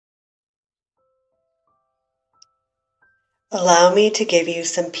Allow me to give you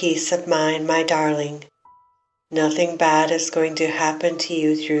some peace of mind, my darling. Nothing bad is going to happen to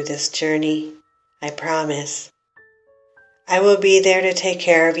you through this journey, I promise. I will be there to take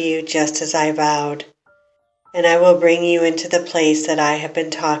care of you just as I vowed, and I will bring you into the place that I have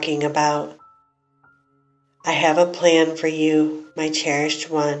been talking about. I have a plan for you, my cherished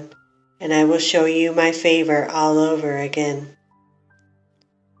one, and I will show you my favor all over again.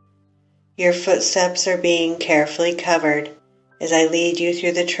 Your footsteps are being carefully covered as I lead you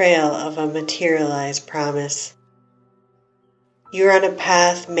through the trail of a materialized promise. You are on a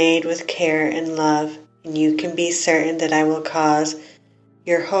path made with care and love, and you can be certain that I will cause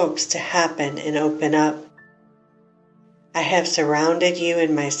your hopes to happen and open up. I have surrounded you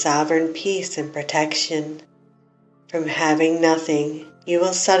in my sovereign peace and protection. From having nothing, you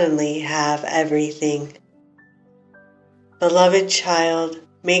will suddenly have everything. Beloved child,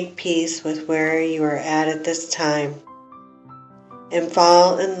 make peace with where you are at this time, and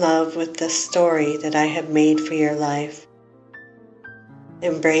fall in love with the story that I have made for your life.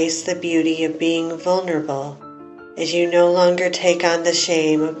 Embrace the beauty of being vulnerable as you no longer take on the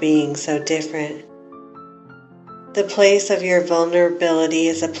shame of being so different. The place of your vulnerability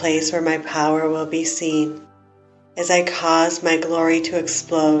is a place where my power will be seen, as I cause my glory to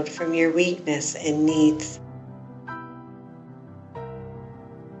explode from your weakness and needs.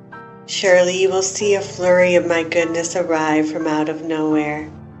 Surely you will see a flurry of my goodness arrive from out of nowhere,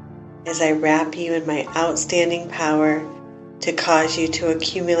 as I wrap you in my outstanding power to cause you to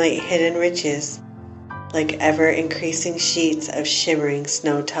accumulate hidden riches like ever-increasing sheets of shimmering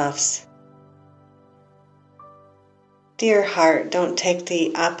snow tufts. Dear heart, don't take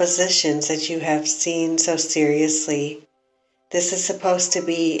the oppositions that you have seen so seriously. This is supposed to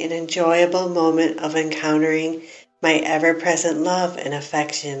be an enjoyable moment of encountering my ever-present love and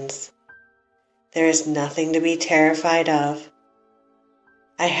affections. There is nothing to be terrified of.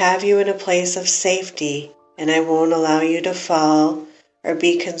 I have you in a place of safety, and I won't allow you to fall or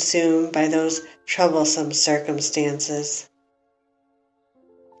be consumed by those troublesome circumstances.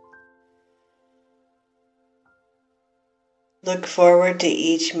 Look forward to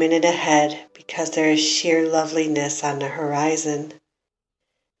each minute ahead because there is sheer loveliness on the horizon.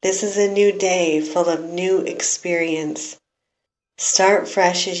 This is a new day full of new experience. Start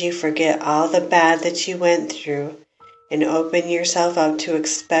fresh as you forget all the bad that you went through and open yourself up to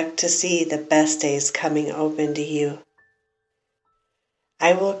expect to see the best days coming open to you.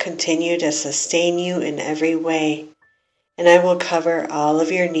 I will continue to sustain you in every way, and I will cover all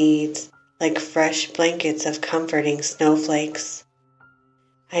of your needs like fresh blankets of comforting snowflakes.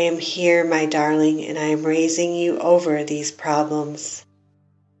 I am here, my darling, and I am raising you over these problems.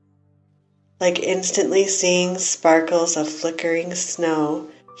 Like instantly seeing sparkles of flickering snow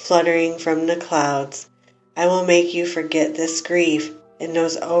fluttering from the clouds, I will make you forget this grief and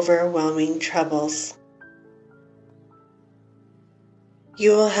those overwhelming troubles.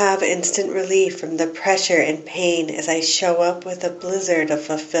 You will have instant relief from the pressure and pain as I show up with a blizzard of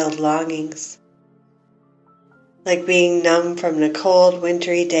fulfilled longings. Like being numb from the cold,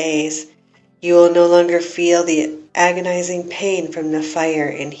 wintry days, you will no longer feel the agonizing pain from the fire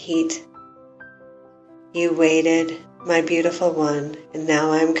and heat. You waited, my beautiful one, and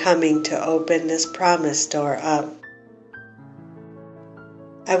now I am coming to open this promise door up.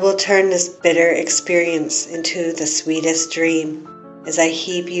 I will turn this bitter experience into the sweetest dream as I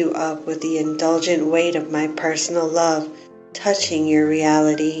heap you up with the indulgent weight of my personal love touching your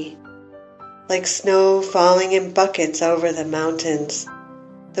reality. Like snow falling in buckets over the mountains,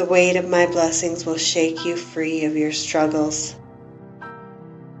 the weight of my blessings will shake you free of your struggles.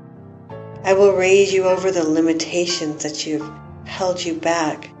 I will raise you over the limitations that have held you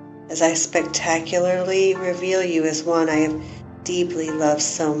back as I spectacularly reveal you as one I have deeply loved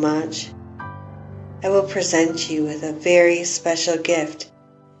so much. I will present you with a very special gift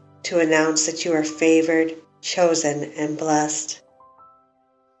to announce that you are favored, chosen, and blessed.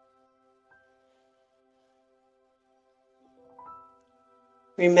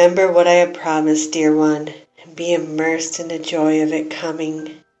 Remember what I have promised, dear one, and be immersed in the joy of it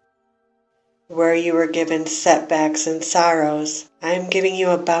coming. Where you were given setbacks and sorrows, I am giving you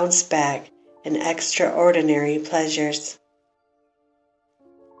a bounce back and extraordinary pleasures.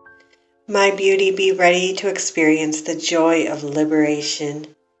 My beauty, be ready to experience the joy of liberation.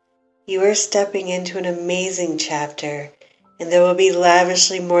 You are stepping into an amazing chapter, and there will be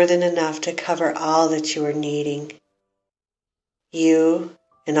lavishly more than enough to cover all that you are needing. You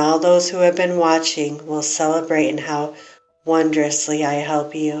and all those who have been watching will celebrate in how wondrously I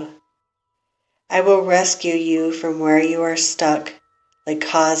help you. I will rescue you from where you are stuck, like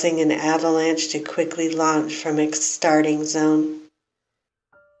causing an avalanche to quickly launch from its starting zone.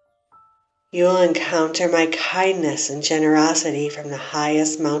 You will encounter my kindness and generosity from the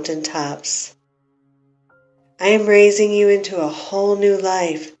highest mountain tops. I am raising you into a whole new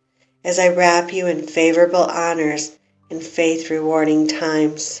life as I wrap you in favorable honors and faith-rewarding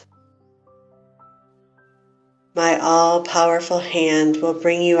times. My all-powerful hand will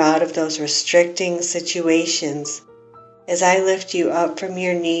bring you out of those restricting situations as I lift you up from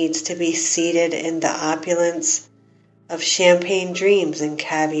your needs to be seated in the opulence of champagne dreams and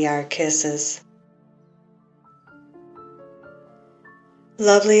caviar kisses.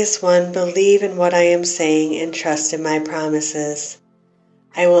 Loveliest one, believe in what I am saying and trust in my promises.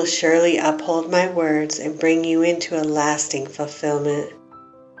 I will surely uphold my words and bring you into a lasting fulfillment.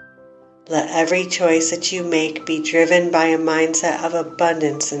 Let every choice that you make be driven by a mindset of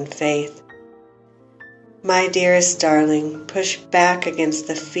abundance and faith. My dearest darling, push back against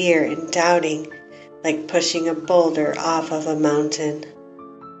the fear and doubting like pushing a boulder off of a mountain.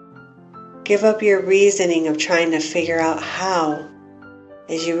 Give up your reasoning of trying to figure out how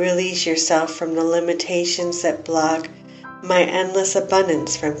as you release yourself from the limitations that block my endless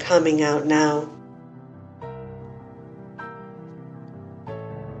abundance from coming out now.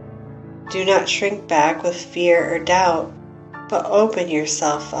 Do not shrink back with fear or doubt, but open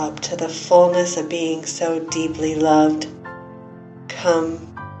yourself up to the fullness of being so deeply loved.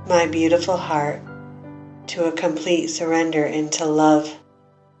 Come, my beautiful heart, to a complete surrender into love.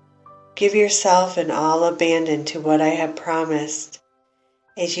 Give yourself and all abandon to what I have promised,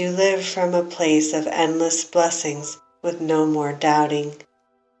 as you live from a place of endless blessings with no more doubting.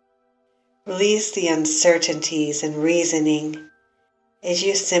 Release the uncertainties and reasoning as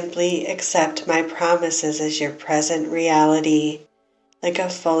you simply accept my promises as your present reality, like a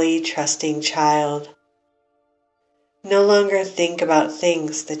fully trusting child. No longer think about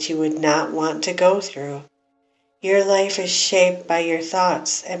things that you would not want to go through. Your life is shaped by your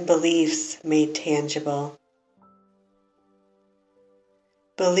thoughts and beliefs made tangible.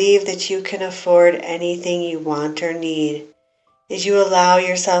 Believe that you can afford anything you want or need as you allow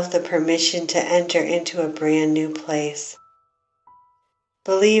yourself the permission to enter into a brand new place.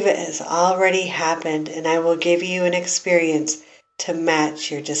 Believe it has already happened, and I will give you an experience to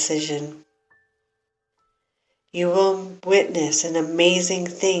match your decision. You will witness an amazing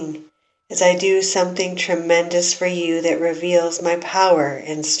thing as I do something tremendous for you that reveals my power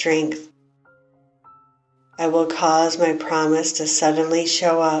and strength. I will cause my promise to suddenly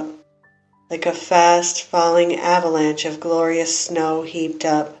show up, like a fast falling avalanche of glorious snow heaped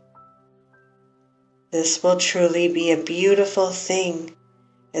up. This will truly be a beautiful thing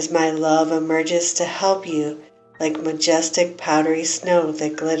as my love emerges to help you like majestic powdery snow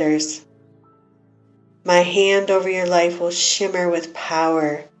that glitters. My hand over your life will shimmer with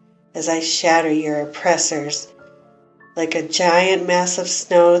power as I shatter your oppressors, like a giant mass of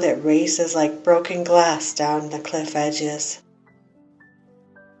snow that races like broken glass down the cliff edges.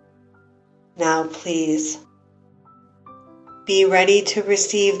 Now please, be ready to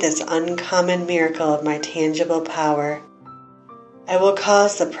receive this uncommon miracle of my tangible power. I will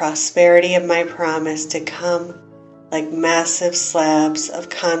cause the prosperity of my promise to come like massive slabs of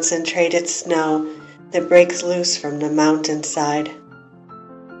concentrated snow that breaks loose from the mountainside.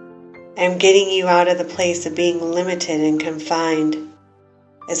 I am getting you out of the place of being limited and confined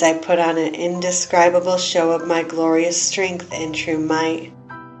as I put on an indescribable show of my glorious strength and true might.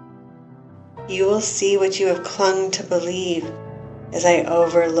 You will see what you have clung to believe as I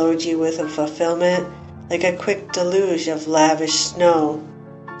overload you with a fulfillment like a quick deluge of lavish snow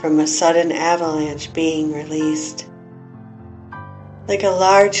from a sudden avalanche being released. Like a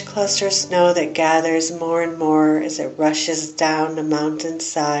large cluster of snow that gathers more and more as it rushes down the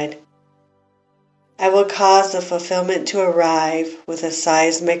mountainside. I will cause the fulfillment to arrive with a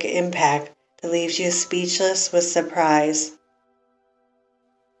seismic impact that leaves you speechless with surprise.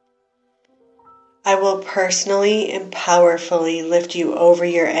 I will personally and powerfully lift you over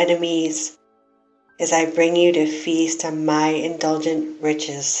your enemies as I bring you to feast on my indulgent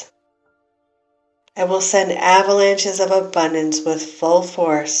riches. I will send avalanches of abundance with full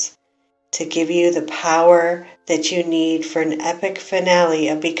force to give you the power that you need for an epic finale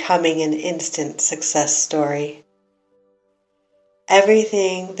of becoming an instant success story.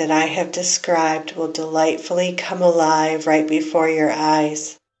 Everything that I have described will delightfully come alive right before your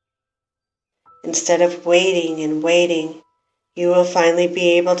eyes. Instead of waiting and waiting, you will finally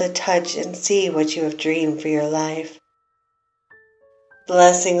be able to touch and see what you have dreamed for your life.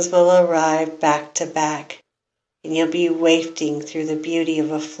 Blessings will arrive back to back, and you'll be wafting through the beauty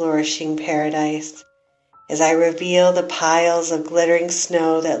of a flourishing paradise as I reveal the piles of glittering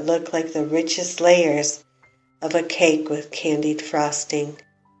snow that look like the richest layers of a cake with candied frosting.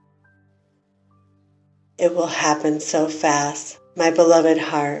 It will happen so fast, my beloved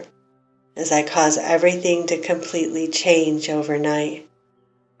heart, as I cause everything to completely change overnight.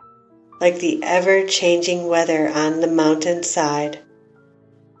 Like the ever-changing weather on the mountainside,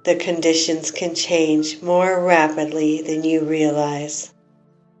 the conditions can change more rapidly than you realize.